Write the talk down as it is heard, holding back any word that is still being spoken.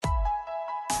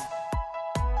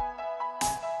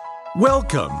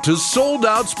Welcome to Sold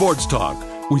Out Sports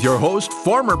Talk with your host,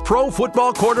 former pro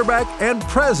football quarterback and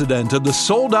president of the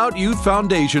Sold Out Youth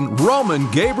Foundation,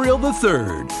 Roman Gabriel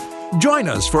III. Join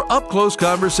us for up-close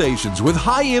conversations with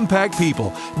high-impact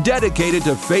people dedicated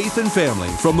to faith and family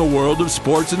from the world of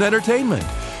sports and entertainment.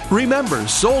 Remember,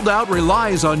 Sold Out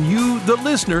relies on you, the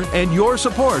listener, and your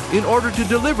support in order to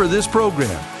deliver this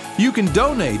program. You can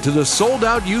donate to the Sold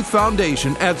Out Youth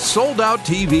Foundation at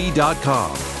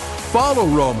soldouttv.com. Follow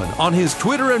Roman on his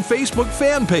Twitter and Facebook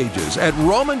fan pages at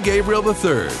Roman Gabriel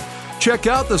III. Check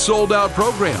out the Sold Out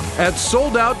program at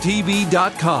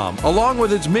soldouttv.com, along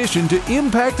with its mission to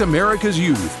impact America's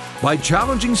youth by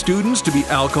challenging students to be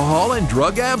alcohol and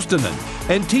drug abstinent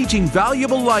and teaching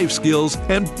valuable life skills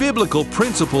and biblical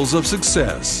principles of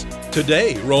success.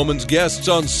 Today, Roman's guests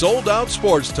on Sold Out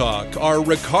Sports Talk are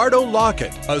Ricardo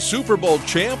Lockette, a Super Bowl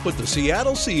champ with the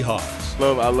Seattle Seahawks.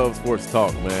 I love sports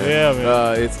talk, man. Yeah,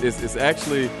 man. It's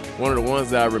actually one of the ones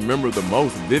that I remember the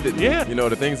most vividly. Yeah. You know,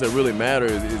 the things that really matter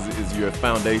is your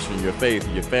foundation, your faith,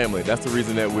 your family. That's the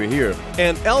reason that we're here.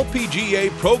 And LPGA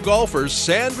pro golfer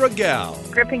Sandra Gal.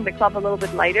 Gripping the club a little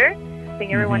bit lighter. I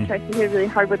think everyone tries to hit really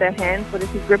hard with their hands, but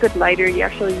if you grip it lighter, you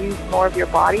actually use more of your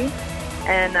body,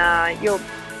 and you'll,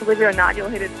 believe it or not, you'll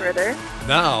hit it further.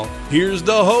 Now, here's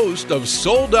the host of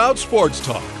Sold Out Sports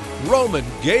Talk, Roman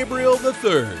Gabriel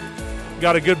III.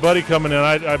 Got a good buddy coming in.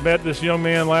 I met this young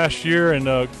man last year, and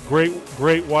a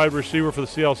great wide receiver for the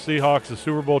Seattle Seahawks, a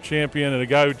Super Bowl champion, and a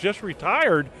guy who just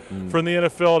retired from the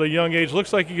NFL at a young age.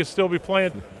 Looks like he could still be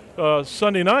playing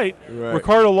Sunday night. Right.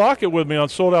 Ricardo Lockette with me on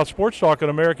Sold Out Sports Talk on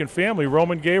American Family.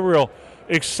 Roman Gabriel,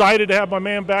 excited to have my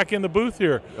man back in the booth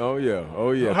here. Oh yeah.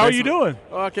 How are you doing?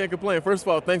 Oh, I can't complain. First of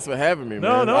all, thanks for having me,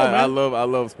 man. man. I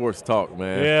love sports talk,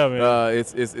 man. Yeah, man.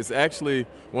 It's actually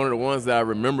one of the ones that I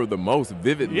remember the most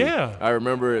vividly. Yeah. I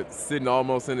remember it sitting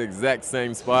almost in the exact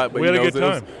same spot. But we had a good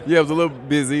time. It was a little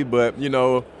busy, but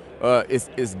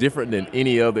it's different than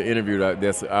any other interview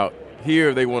that's out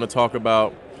here. They want to talk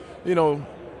about,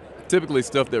 typically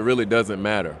stuff that really doesn't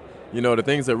matter. The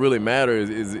things that really matter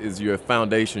is your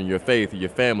foundation, your faith, your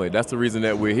family. That's the reason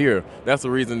that we're here. That's the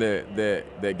reason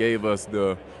that gave us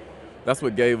that's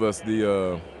what gave us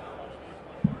the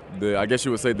I guess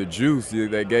you would say the juice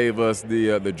that gave us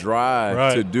the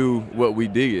drive to do what we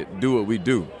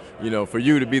do. For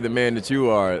you to be the man that you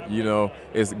are,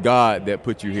 it's God that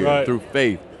put you here through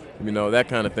faith, that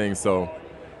kind of thing. So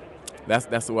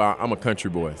that's why I'm a country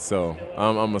boy. So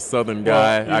I'm a Southern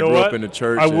guy. Well, I grew up in the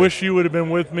church. I wish you would have been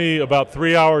with me about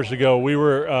 3 hours ago. We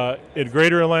were at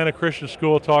Greater Atlanta Christian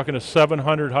School talking to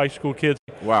 700 high school kids.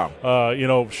 Wow.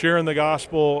 Sharing the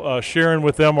gospel, sharing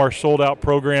with them our Sold Out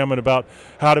program and about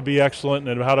how to be excellent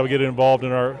and how to get involved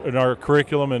in our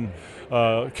curriculum and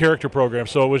character program.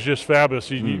 So it was just fabulous.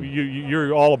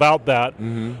 You're all about that.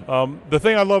 Mm-hmm. The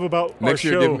thing I love about our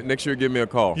show. Next year, give me a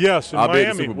call. Yes, in I'll Miami. be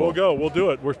at the Super Bowl. We'll go. We'll do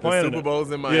it. We're planning the Super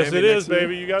Bowl's in Miami. Yes, it is, year?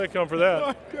 baby. You got to come for that. Oh,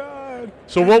 my God.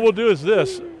 So what we'll do is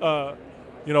this. What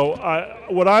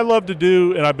I love to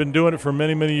do, and I've been doing it for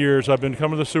many, many years. I've been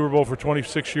coming to the Super Bowl for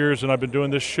 26 years, and I've been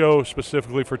doing this show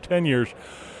specifically for 10 years.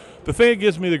 The thing that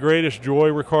gives me the greatest joy,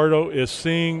 Ricardo, is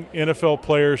seeing NFL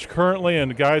players currently and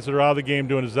the guys that are out of the game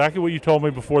doing exactly what you told me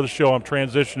before the show. I'm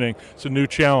transitioning. It's a new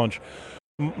challenge.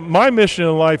 My mission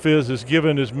in life is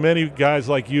giving as many guys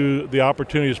like you the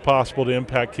opportunity as possible to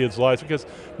impact kids' lives because,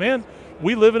 man,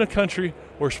 we live in a country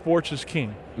where sports is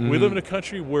king. Mm-hmm. We live in a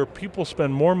country where people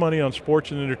spend more money on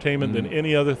sports and entertainment than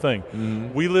any other thing.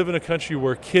 Mm-hmm. We live in a country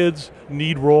where kids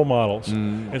need role models.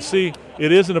 Mm-hmm. And see,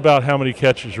 it isn't about how many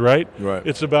catches, right? Right.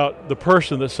 It's about the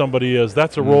person that somebody is.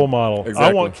 That's a role model. Exactly.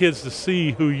 I want kids to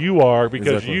see who you are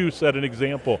because you set an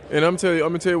example. And I'm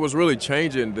gonna tell you what's really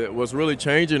changing. What's really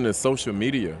changing is social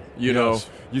media. You know,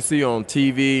 you see on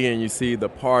TV and you see the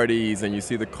parties and you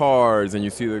see the cars and you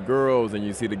see the girls and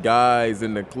you see the guys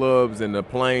in the clubs and the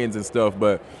planes and stuff.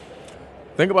 But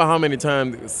think about how many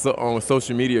times on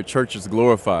social media church is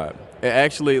glorified. And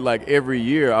actually, like every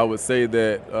year, I would say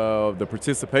that the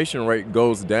participation rate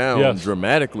goes down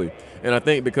dramatically. And I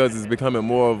think because it's becoming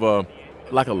more of a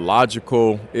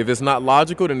logical. If it's not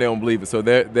logical, then they don't believe it. So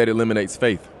that eliminates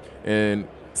faith. And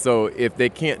so if they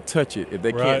can't touch it, if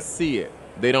they can't see it,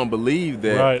 they don't believe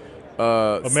that.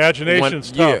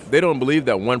 Imagination's tough. Yeah, they don't believe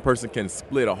that one person can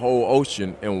split a whole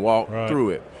ocean and walk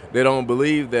through it. They don't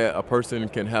believe that a person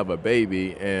can have a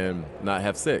baby and not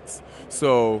have sex.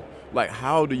 So,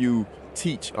 how do you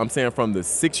teach. I'm saying from the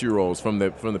 6-year-olds, from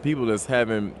the people that's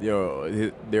having,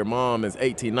 their mom is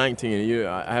 18, 19, and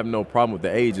I have no problem with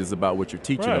the age. It's about what you're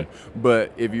teaching them.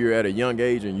 But if you're at a young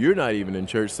age and you're not even in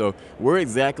church, so where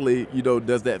exactly,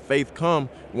 does that faith come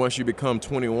once you become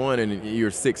 21 and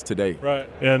you're 6 today? Right.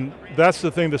 And that's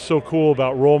the thing that's so cool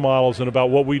about role models and about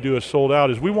what we do as Sold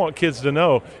Out is we want kids to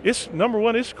know number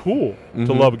one, it's cool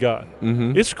to love God.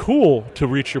 It's cool to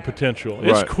reach your potential.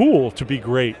 It's cool to be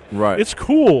great. It's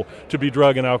cool to be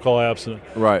drug and alcohol abstinent.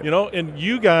 And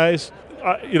you guys,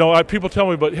 people tell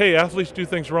me, but hey, athletes do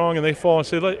things wrong and they fall and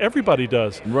say, everybody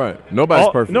does. Nobody's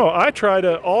perfect. No,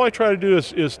 all I try to do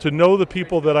is to know the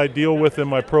people that I deal with in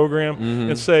my program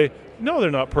and say, no,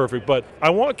 they're not perfect, but I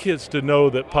want kids to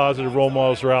know that positive role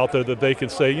models are out there that they can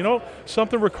say,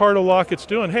 something Ricardo Lockette's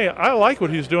doing. Hey, I like what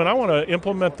he's doing. I want to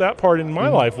implement that part in my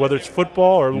life, whether it's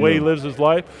football or the way he lives his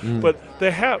life. But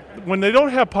when they don't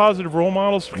have positive role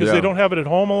models because they don't have it at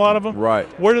home, a lot of them,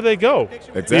 where do they go?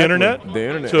 Exactly. The internet? The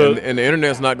internet. And the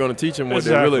internet's not going to teach them what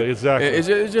they really. Exactly.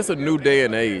 It's just a new day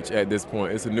and age at this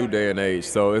point. It's a new day and age.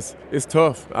 So it's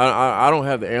tough. I don't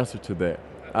have the answer to that.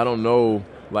 I don't know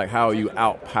how you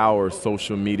outpower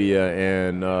social media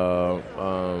and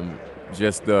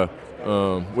just the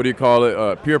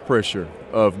peer pressure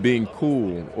of being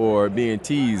cool or being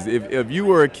teased. If you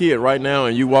were a kid right now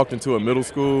and you walked into a middle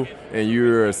school and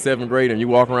you're 7th grade and you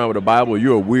walk around with a Bible,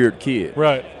 you're a weird kid.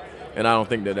 And I don't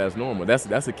think that's normal. That's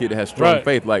a kid that has strong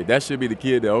faith. That should be the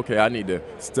kid that, okay, I need to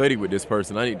study with this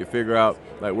person. I need to figure out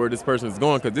where this person is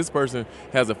going because this person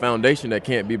has a foundation that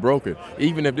can't be broken.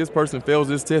 Even if this person fails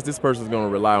this test, this person is going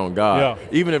to rely on God.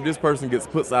 Even if this person gets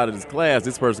put out of this class,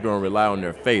 this person is going to rely on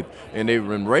their faith. And they've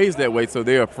been raised that way, so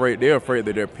they're afraid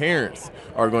that their parents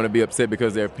are going to be upset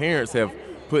because their parents have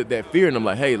put that fear in them,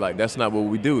 hey, that's not what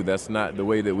we do. That's not the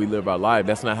way that we live our life.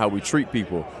 That's not how we treat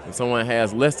people. If someone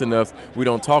has less than us, we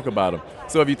don't talk about them.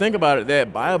 So if you think about it,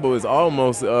 that Bible is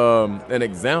almost an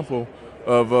example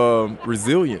of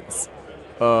resilience,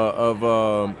 of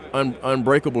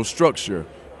unbreakable structure,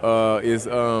 is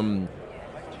being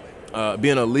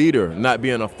a leader, not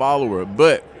being a follower.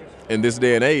 But in this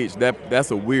day and age,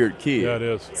 that's a weird kid. Yeah, it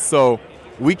is. So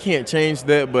we can't change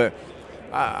that, but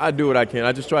I do what I can.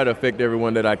 I just try to affect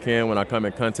everyone that I can when I come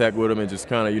in contact with them and just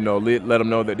kind of, let them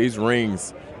know that these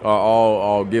rings are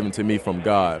all given to me from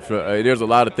God. There's a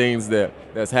lot of things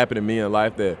that's happened to me in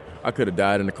life that I could have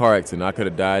died in a car accident. I could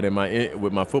have died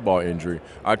with my football injury.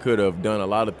 I could have done a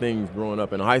lot of things growing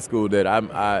up in high school that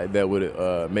that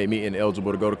would make me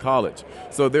ineligible to go to college.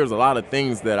 So there's a lot of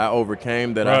things that I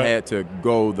overcame that I had to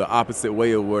go the opposite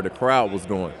way of where the crowd was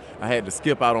going. I had to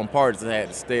skip out on parties. I had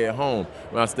to stay at home.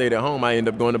 When I stayed at home, I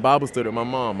ended up going to Bible study with my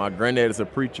mom. My granddad is a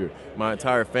preacher. My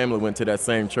entire family went to that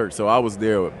same church. So I was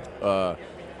there with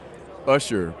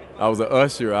usher. I was an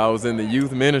usher. I was in the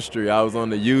youth ministry. I was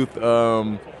on the youth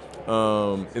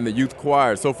in the youth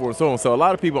choir, so forth and so on. So a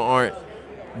lot of people aren't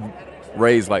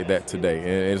raised like that today,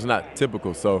 and it's not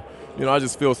typical. So I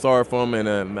just feel sorry for them,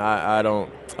 and I don't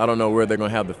know where they're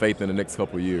going to have the faith in the next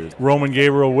couple of years. Roman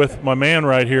Gabriel with my man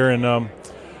right here, and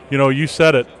you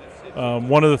said it.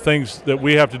 One of the things that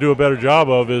we have to do a better job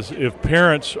of is if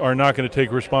parents are not going to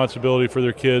take responsibility for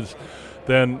their kids,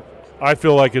 then I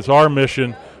feel like it's our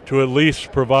mission to at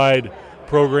least provide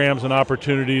programs and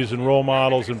opportunities and role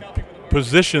models and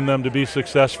position them to be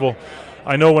successful.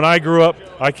 I know when I grew up,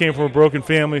 I came from a broken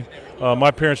family.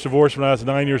 My parents divorced when I was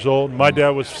 9 years old. My dad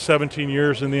was 17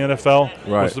 years in the NFL.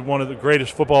 Was one of the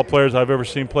greatest football players I've ever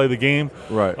seen play the game.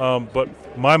 But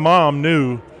my mom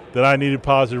knew that I needed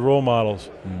positive role models.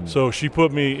 So she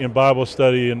put me in Bible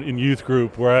study and in youth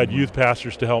group where I had youth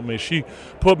pastors to help me. She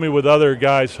put me with other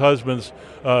guys' husbands,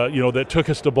 that took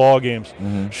us to ball games.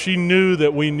 She knew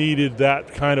that we needed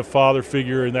that kind of father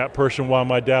figure and that person while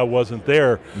my dad wasn't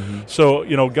there. So,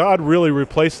 God really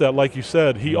replaced that, like you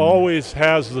said. He always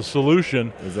has the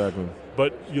solution. Exactly.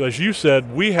 But as you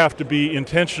said, we have to be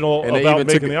intentional about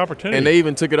making the opportunity. And they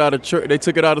even took it out of church. They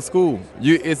took it out of school.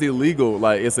 It's illegal.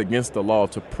 It's against the law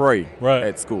to pray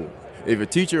at school. If a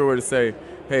teacher were to say,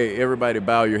 "Hey, everybody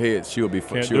bow your heads," she'll be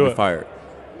fired.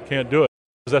 Can't do it.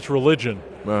 That's religion.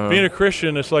 Being a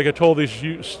Christian, it's like I told these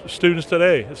students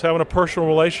today, it's having a personal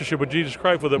relationship with Jesus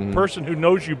Christ, with a person who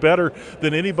knows you better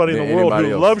than anybody in the world,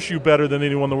 who loves you better than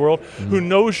anyone in the world, who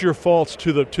knows your faults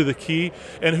to the key,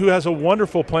 and who has a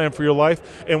wonderful plan for your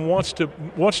life and wants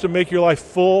to make your life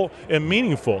full and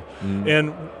meaningful.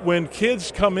 And when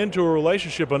kids come into a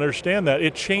relationship and understand that,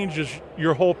 it changes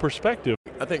your whole perspective.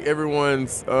 I think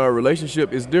everyone's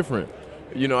relationship is different.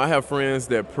 I have friends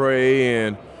that pray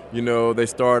and they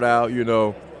start out,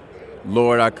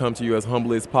 Lord, I come to you as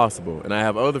humbly as possible. And I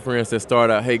have other friends that start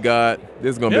out, hey, God,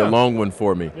 this is going to be a long one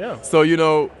for me. Yeah. So,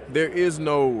 there is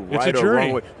no right or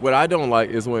wrong way. What I don't like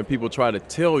is when people try to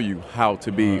tell you how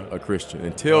to be a Christian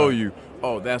and tell you,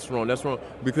 oh, that's wrong,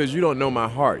 because you don't know my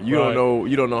heart. You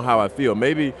don't know how I feel.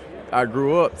 Maybe I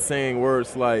grew up saying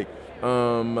words like, I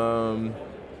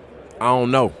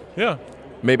don't know. Yeah.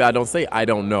 Maybe I don't say I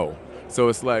don't know. So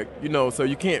it's like, so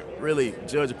you can't really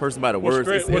judge a person by the words.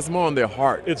 It's more on their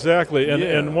heart. Exactly.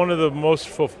 And one of the most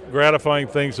gratifying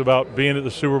things about being at the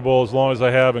Super Bowl as long as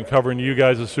I have and covering you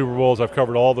guys at Super Bowls, I've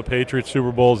covered all the Patriots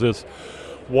Super Bowls, is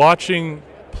watching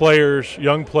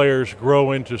young players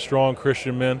grow into strong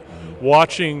Christian men,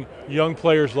 watching young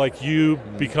players like you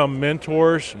become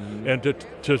mentors and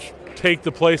to take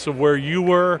the place of where you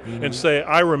were and say,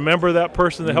 I remember that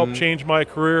person that helped change my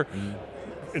career.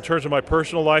 In terms of my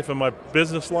personal life and my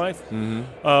business life.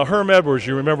 Herm Edwards,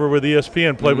 you remember with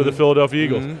ESPN, played with the Philadelphia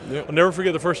Eagles. Yep. I'll never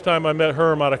forget the first time I met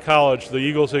Herm out of college. The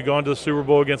Eagles had gone to the Super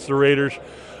Bowl against the Raiders.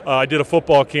 I did a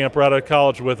football camp right out of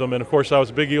college with them, and, of course, I was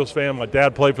a big Eagles fan. My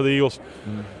dad played for the Eagles.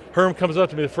 Herm comes up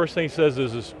to me. The first thing he says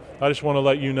is, I just want to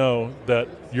let you know that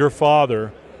your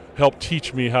father helped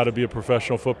teach me how to be a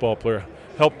professional football player,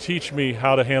 helped teach me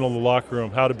how to handle the locker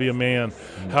room, how to be a man,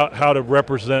 how to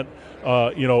represent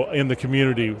in the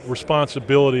community,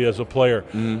 responsibility as a player.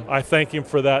 I thank him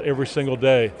for that every single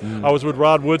day. I was with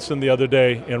Rod Woodson the other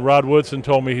day, and Rod Woodson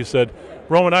told me, he said,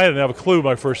 Roman, I didn't have a clue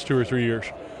my first 2 or 3 years.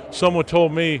 Someone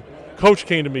told me, Coach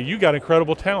came to me, you got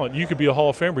incredible talent. You could be a Hall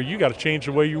of Famer. You got to change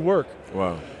the way you work.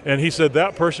 Wow. And he said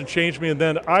that person changed me, and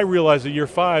then I realized at year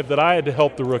 5 that I had to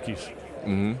help the rookies.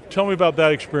 Tell me about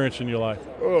that experience in your life.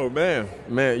 Oh, man,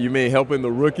 you mean helping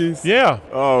the rookies? Yeah.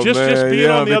 Oh, just being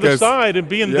on the other side and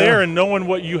being there and knowing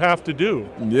what you have to do.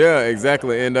 Yeah,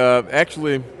 exactly. And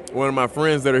actually, one of my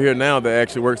friends that are here now that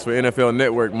actually works for NFL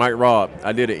Network, Mike Robb,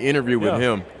 I did an interview with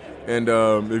him. And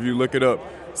if you look it up,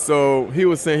 so he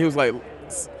was saying,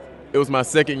 it was my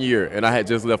second year, and I had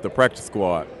just left the practice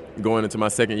squad going into my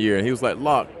second year. And he was like,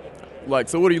 Lock,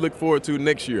 so what do you look forward to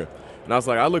next year? And I was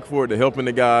like, I look forward to helping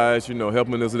the guys,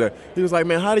 helping this and that. He was like,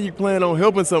 man, how do you plan on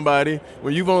helping somebody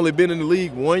when you've only been in the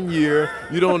league 1 year,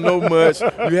 you don't know much,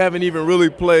 you haven't even really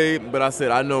played? But I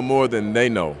said, I know more than they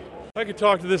know. I could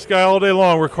talk to this guy all day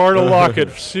long. Ricardo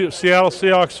Lockette, Seattle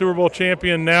Seahawks Super Bowl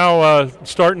champion, now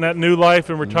starting that new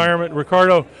life in retirement.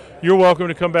 Ricardo, you're welcome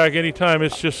to come back anytime.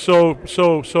 It's just so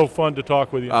fun to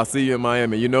talk with you. I'll see you in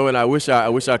Miami. And I wish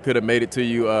I could have made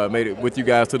it with you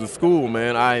guys to the school,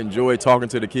 man. I enjoy talking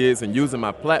to the kids and using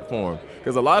my platform.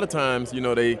 Because a lot of times,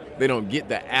 they don't get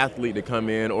the athlete to come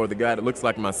in or the guy that looks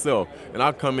like myself. And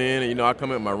I'll come in and, I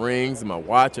come in with my rings and my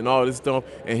watch and all this stuff,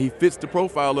 and he fits the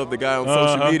profile of the guy on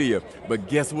social media. But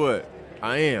guess what?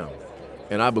 I am.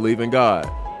 And I believe in God.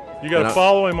 You got to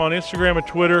follow him on Instagram and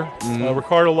Twitter,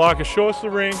 Ricardo Lockette. Show us the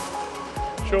ring.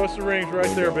 Show us the rings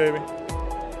right there, baby.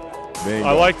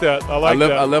 I like that.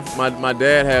 I left my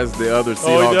dad has the other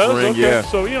Seahawks ring. Okay. Yeah.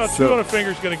 So 200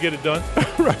 fingers going to get it done.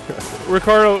 Right.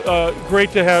 Ricardo,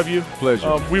 great to have you.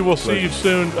 Pleasure. We will see you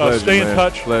soon. Stay in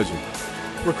touch. Pleasure.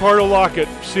 Ricardo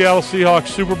Lockette, Seattle Seahawks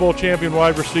Super Bowl champion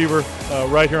wide receiver,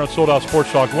 right here on Sold Out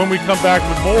Sports Talk. When we come back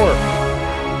with more.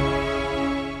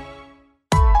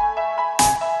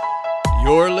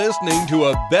 You're listening to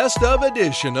a best of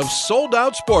edition of Sold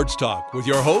Out Sports Talk with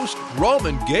your host,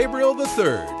 Roman Gabriel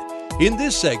III. In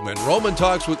this segment, Roman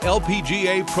talks with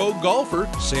LPGA pro golfer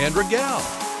Sandra Gal.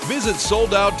 Visit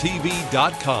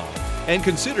soldouttv.com and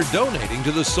consider donating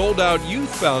to the Sold Out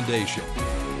Youth Foundation.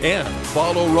 And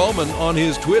follow Roman on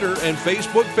his Twitter and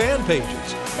Facebook fan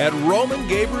pages at Roman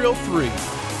Gabriel 3.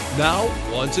 Now,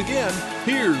 once again,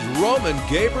 here's Roman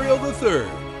Gabriel III.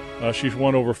 She's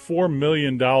won over $4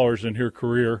 million in her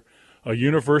career. A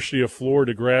University of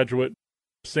Florida graduate.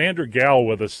 Sandra Gal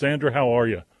with us. Sandra, how are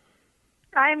you?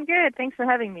 I'm good. Thanks for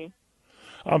having me.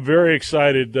 I'm very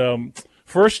excited.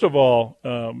 First of all,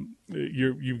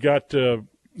 you've got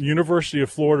University of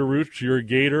Florida roots. You're a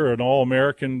Gator, an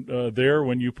All-American there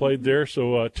when you played there.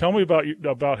 So tell me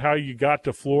about how you got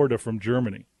to Florida from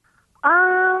Germany.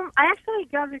 I actually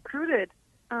got recruited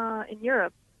in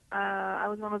Europe. I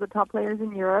was one of the top players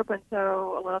in Europe, and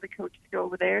so a lot of the coaches go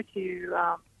over there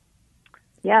to,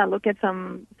 look at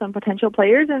some potential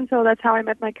players, and so that's how I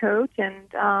met my coach,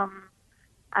 and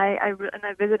I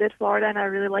visited Florida, and I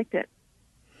really liked it.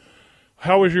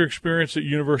 How was your experience at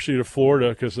University of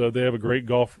Florida? Because they have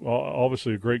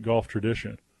obviously a great golf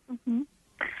tradition. Mm-hmm.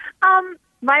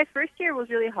 My first year was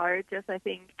really hard, just I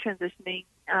think transitioning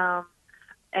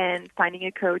and finding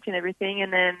a coach and everything,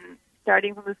 and then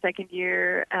starting from the second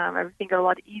year, everything got a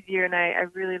lot easier, and I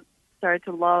really started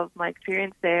to love my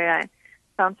experience there. I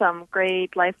found some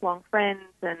great lifelong friends,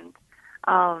 and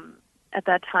at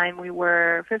that time we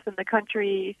were fifth in the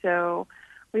country, so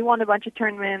we won a bunch of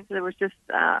tournaments. It was just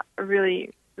a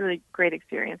really, really great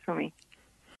experience for me.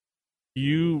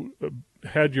 You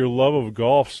had your love of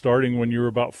golf starting when you were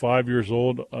about 5 years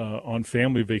old on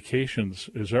family vacations.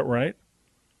 Is that right?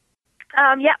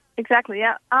 Yeah, exactly.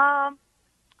 Yeah.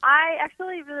 I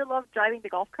actually really loved driving the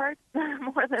golf cart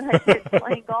more than I did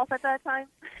playing golf at that time,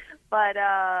 but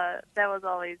that was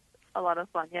always a lot of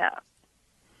fun. Yeah.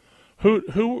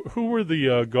 Who were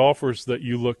the golfers that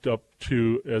you looked up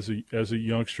to as a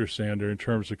youngster, Sandra, in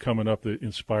terms of coming up that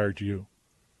inspired you?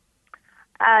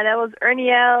 That was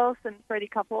Ernie Els and Freddie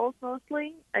Couples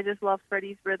mostly. I just loved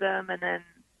Freddie's rhythm, and then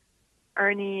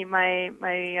Ernie,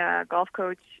 my golf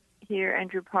coach here,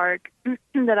 Andrew Park,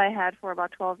 that I had for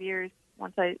about 12 years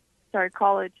once I started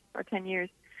college, or 10 years.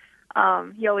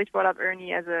 He always brought up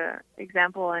Ernie as an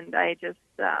example, and I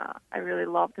really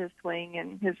loved his swing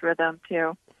and his rhythm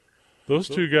too. Those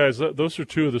two guys, those are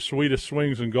two of the sweetest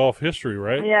swings in golf history,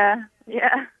 right? Yeah.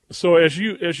 So as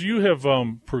you have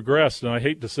progressed, and I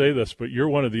hate to say this, but you're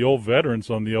one of the old veterans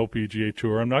on the LPGA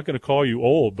Tour. I'm not going to call you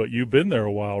old, but you've been there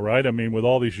a while, right? I mean, with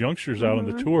all these youngsters out on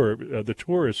the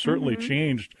tour has certainly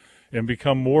changed and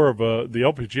become more of the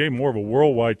LPGA more of a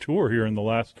worldwide tour here in the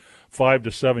last 5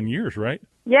 to 7 years, right?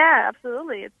 Yeah,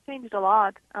 absolutely. It's changed a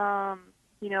lot. Our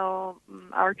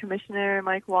commissioner,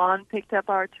 Mike Wan, picked up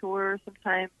our tour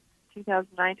sometime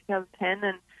 2009, 2010,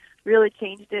 and really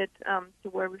changed it to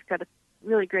where we've got a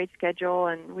really great schedule,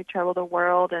 and we travel the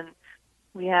world, and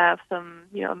we have some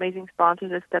amazing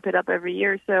sponsors that step it up every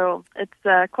year. So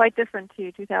it's quite different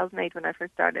to 2008 when I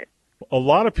first started. A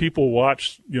lot of people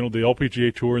watch the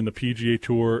LPGA Tour and the PGA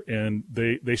Tour, and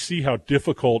they see how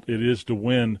difficult it is to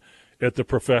win at the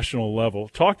professional level.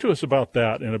 Talk to us about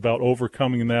that and about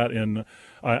overcoming that. And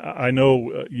I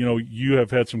know you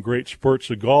have had some great spurts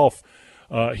of golf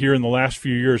here in the last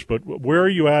few years, but where are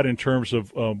you at in terms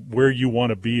of where you want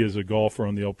to be as a golfer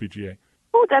on the LPGA?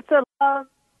 Oh, that's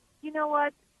you know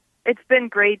what? It's been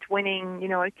great winning.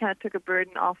 It kind of took a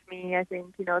burden off me. I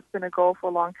think, it's been a goal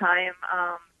for a long time.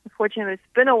 Unfortunately, it's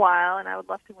been a while, and I would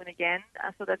love to win again.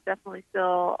 So that's definitely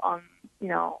still on,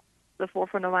 the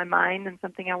forefront of my mind and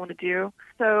something I want to do.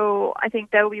 So I think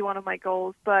that will be one of my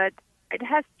goals, but it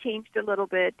has changed a little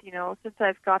bit, since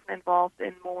I've gotten involved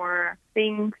in more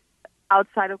things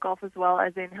outside of golf as well,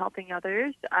 as in helping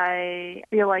others. I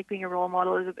feel like being a role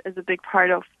model is a big part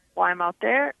of why I'm out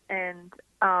there, and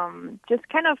just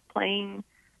kind of playing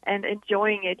and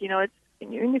enjoying it. It's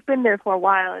when you've been there for a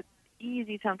while, it's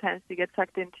easy sometimes to get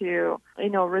sucked into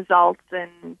results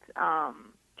and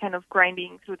kind of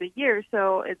grinding through the year.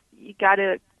 So you got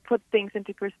to put things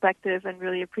into perspective and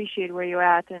really appreciate where you're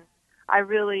at. And I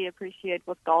really appreciate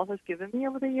what golf has given me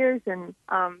over the years, and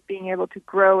being able to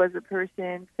grow as a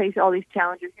person, face all these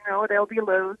challenges. There'll be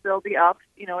lows, there'll be ups.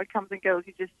 It comes and goes.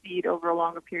 You just see it over a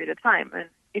longer period of time. And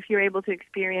if you're able to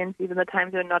experience even the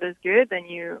times that are not as good, then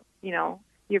you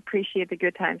appreciate the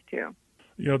good times too.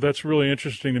 That's really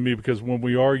interesting to me, because when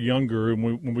we are younger and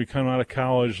when we come out of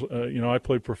college, I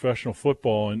played professional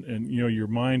football, and your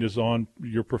mind is on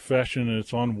your profession, and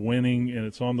it's on winning, and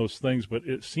it's on those things. But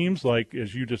it seems like,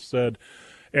 as you just said,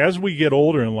 as we get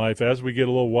older in life, as we get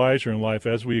a little wiser in life,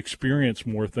 as we experience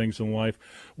more things in life,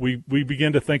 we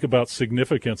begin to think about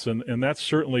significance, and that's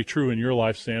certainly true in your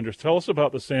life, Sandra. Tell us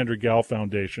about the Sandra Gal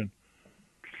Foundation.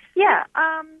 Yeah.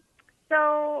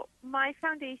 So my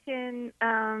foundation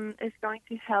is going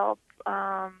to help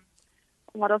a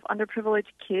lot of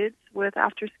underprivileged kids with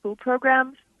after-school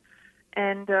programs,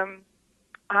 and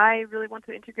I really want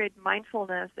to integrate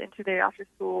mindfulness into their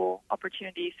after-school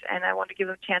opportunities, and I want to give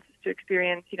them chances to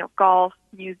experience, golf,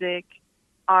 music,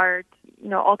 art,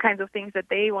 all kinds of things that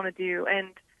they want to do, and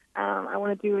I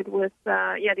want to do it with,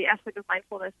 the aspect of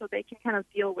mindfulness, so they can kind of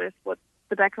deal with what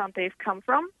the background they've come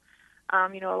from.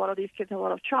 A lot of these kids have a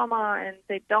lot of trauma, and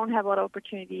they don't have a lot of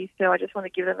opportunities, so I just want to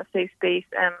give them a safe space.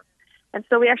 And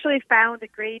so we actually found a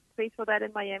great space for that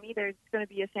in Miami. There's going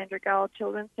to be a Sandra Gal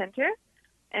Children's Center,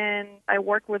 and I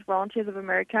work with Volunteers of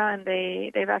America, and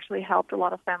they've actually helped a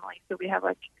lot of families. So we have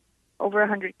over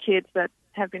 100 kids that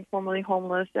have been formerly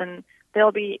homeless, and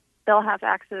they'll have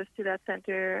access to that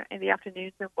center in the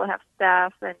afternoons, and we'll have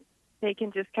staff, and they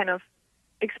can just kind of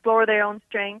explore their own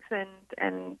strengths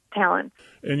and talents.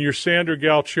 And your Sandra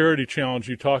Gal Charity Challenge,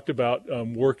 you talked about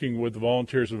working with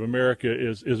Volunteers of America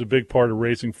is a big part of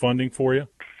raising funding for you?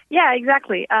 Yeah,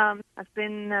 exactly. I've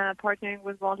been partnering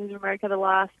with Volunteers of America the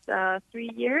last 3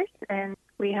 years, and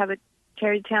we have a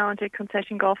charity challenge at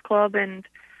Concession Golf Club, and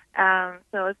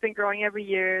so it's been growing every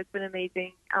year. It's been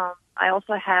amazing. I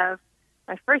also have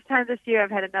my first time this year. I've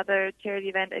had another charity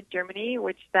event in Germany,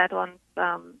 which that one's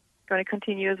going to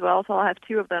continue as well. So I'll have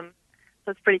 2 of them.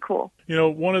 So it's pretty cool. You know,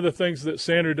 one of the things that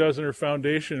Sandra does in her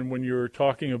foundation when you're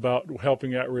talking about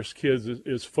helping at-risk kids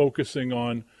is focusing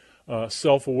on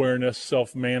self-awareness,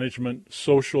 self-management,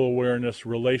 social awareness,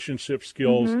 relationship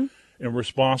skills, and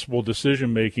responsible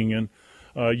decision-making. And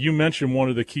you mentioned one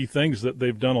of the key things that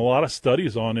they've done a lot of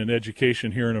studies on in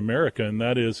education here in America, and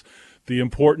that is the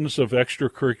importance of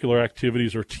extracurricular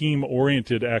activities or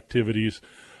team-oriented activities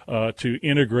to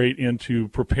integrate into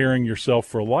preparing yourself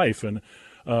for life. And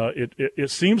it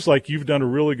seems like you've done a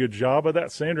really good job of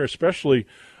that, Sandra. Especially,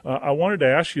 I wanted to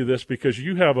ask you this because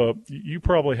you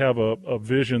probably have a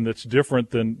vision that's different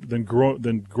than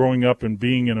growing up and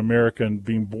being in America and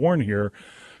being born here,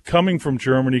 coming from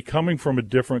Germany, coming from a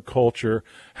different culture.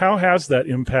 How has that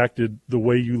impacted the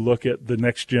way you look at the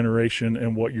next generation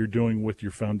and what you're doing with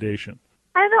your foundation?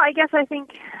 I don't know. I guess I think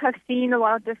I've seen a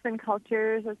lot of different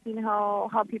cultures. I've seen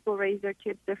how people raise their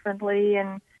kids differently,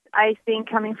 and I think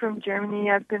coming from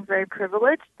Germany, I've been very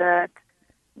privileged that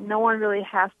no one really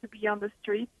has to be on the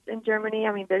streets in Germany.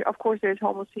 I mean, of course, there's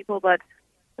homeless people, but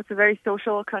it's a very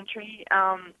social country.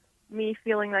 Me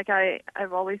feeling like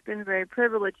I've always been very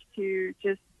privileged to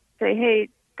just say, hey,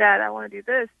 Dad, I want to do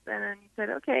this. And then he said,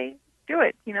 okay, do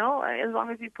it. You know, as long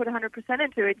as you put 100%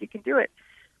 into it, you can do it.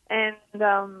 And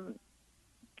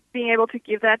being able to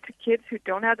give that to kids who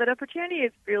don't have that opportunity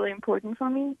is really important for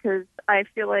me, because I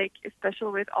feel like,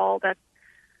 especially with all that,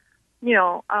 you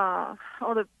know,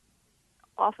 all the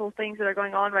awful things that are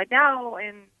going on right now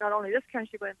in not only this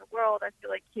country but in the world, I feel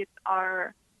like kids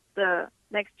are the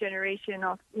next generation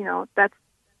of, you know,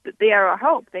 they are our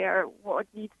hope. They are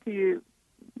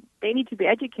they need to be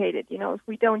educated. You know, if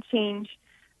we don't change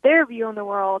their view on the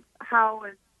world, how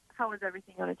is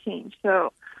everything going to change?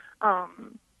 So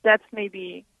that's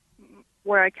maybe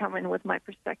where I come in with my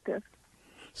perspective.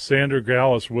 Sandra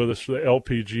Gall with us for the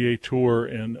LPGA Tour.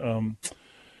 And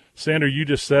Sandra, you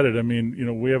just said it. I mean, you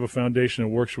know, we have a foundation that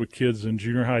works with kids in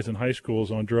junior highs and high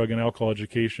schools on drug and alcohol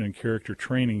education and character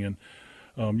training. And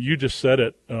you just said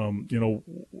it. You know,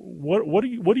 what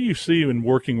do you see in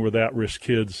working with at-risk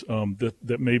kids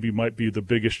that maybe might be the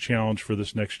biggest challenge for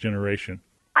this next generation?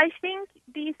 I think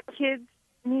these kids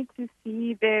need to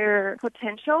see their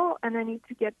potential, and they need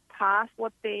to get past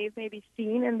what they've maybe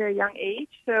seen in their young age.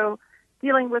 So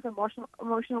dealing with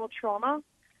emotional trauma,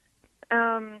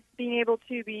 being able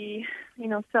to be, you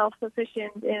know,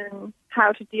 self-sufficient in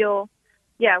how to deal,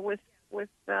 with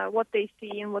what they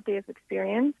see and what they have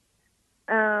experienced.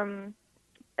 And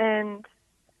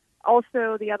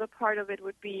also the other part of it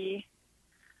would be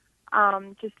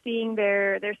just seeing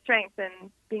their strengths and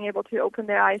being able to open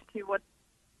their eyes to what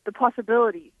the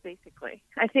possibilities, basically.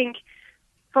 I think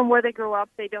from where they grow up,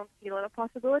 they don't see a lot of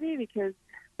possibility because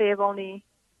they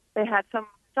had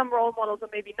some role models or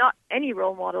maybe not any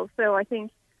role models. So I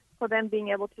think for them being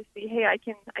able to see, hey, I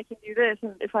can do this,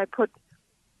 and if I put,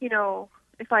 you know,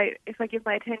 if I give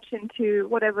my attention to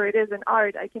whatever it is in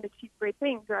art, I can achieve great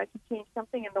things, or I can change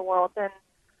something in the world. Then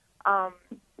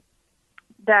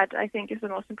that I think is the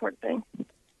most important thing.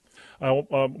 I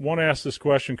want to ask this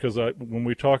question because when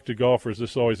we talk to golfers,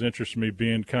 this always interests me,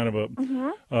 being kind of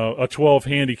a 12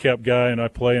 handicap guy, and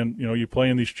you play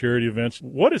in these charity events.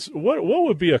 What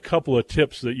would be a couple of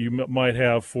tips that you might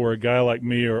have for a guy like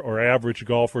me or average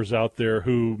golfers out there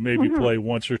who maybe play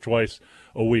once or twice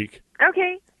a week?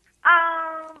 Okay.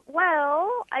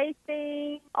 Well, I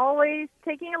think always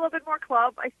taking a little bit more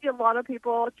club. I see a lot of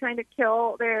people trying to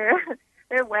kill their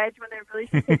wedge when they really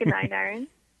should take a 9-iron.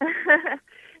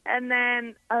 And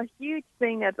then a huge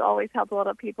thing that's always helped a lot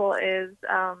of people is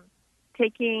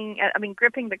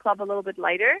gripping the club a little bit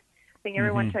lighter. I think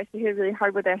everyone tries to hit really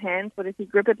hard with their hands, but if you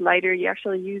grip it lighter, you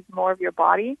actually use more of your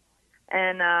body,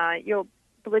 and you'll,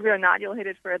 believe it or not, you'll hit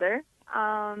it further.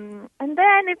 And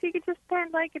then if you could just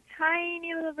spend like a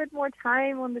tiny little bit more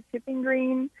time on the tipping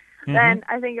green, then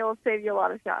I think it will save you a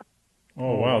lot of shots.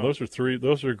 Oh wow, those are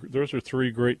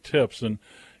three great tips. And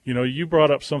you know, you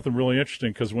brought up something really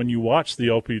interesting, because when you watch the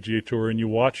LPGA Tour and you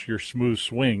watch your smooth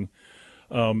swing,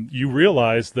 you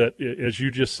realize that, as you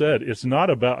just said, it's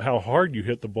not about how hard you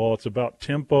hit the ball. It's about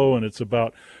tempo, and it's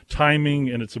about timing,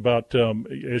 and it's about,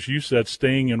 as you said,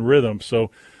 staying in rhythm. So,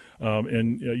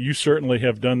 and you certainly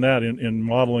have done that in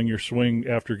modeling your swing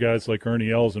after guys like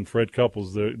Ernie Els and Fred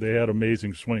Couples. They had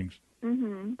amazing swings.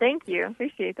 Thank you.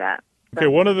 Appreciate that. Okay,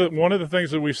 one of the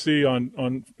things that we see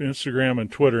on Instagram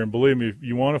and Twitter, and believe me,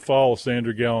 you want to follow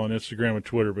Sandra Gall on Instagram and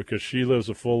Twitter because she lives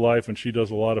a full life and she does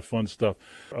a lot of fun stuff.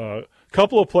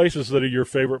 Couple of places that are your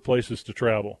favorite places to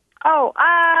travel.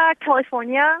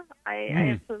 California. I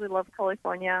absolutely love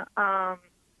California.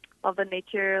 love the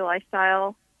nature,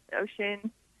 lifestyle, the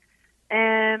ocean.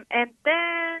 And then,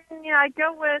 I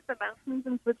go with the mountains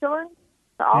in Switzerland,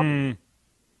 the Alps.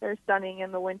 They're stunning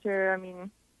in the winter. I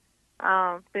mean,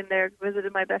 been there,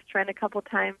 visited my best friend a couple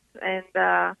times, and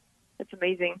it's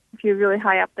amazing. If you're really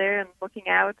high up there and looking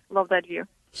out, love that view.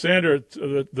 Sandra,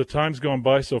 the time's gone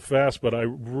by so fast, but I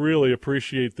really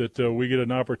appreciate that we get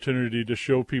an opportunity to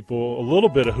show people a little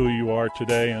bit of who you are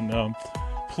today. And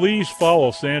please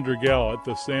follow Sandra Gall at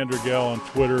the Sandra Gall on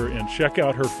Twitter and check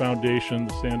out her foundation,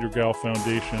 the Sandra Gall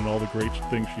Foundation, and all the great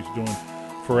things she's doing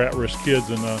for at-risk kids.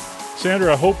 And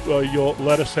Sandra, I hope you'll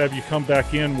let us have you come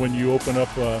back in when you open up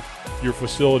your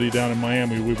facility down in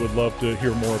Miami. We would love to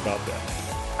hear more about that.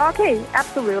 Okay,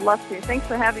 absolutely. Would love to. Thanks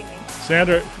for having me.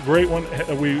 Sandra, great one.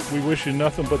 We wish you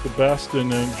nothing but the best,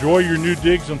 and enjoy your new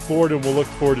digs in Florida, and we'll look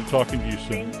forward to talking to you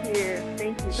soon.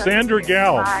 Thank you. Sandra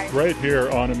Gall, Bye. right here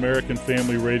on American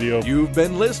Family Radio. You've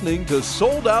been listening to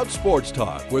Sold Out Sports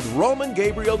Talk with Roman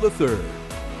Gabriel III.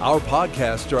 Our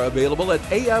podcasts are available at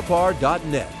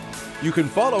afr.net. You can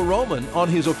follow Roman on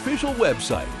his official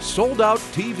website,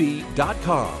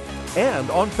 soldouttv.com,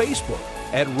 and on Facebook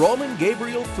at Roman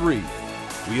Gabriel 3.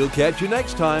 We'll catch you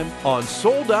next time on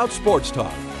Sold Out Sports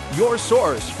Talk, your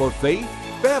source for faith,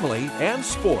 family, and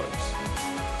sports.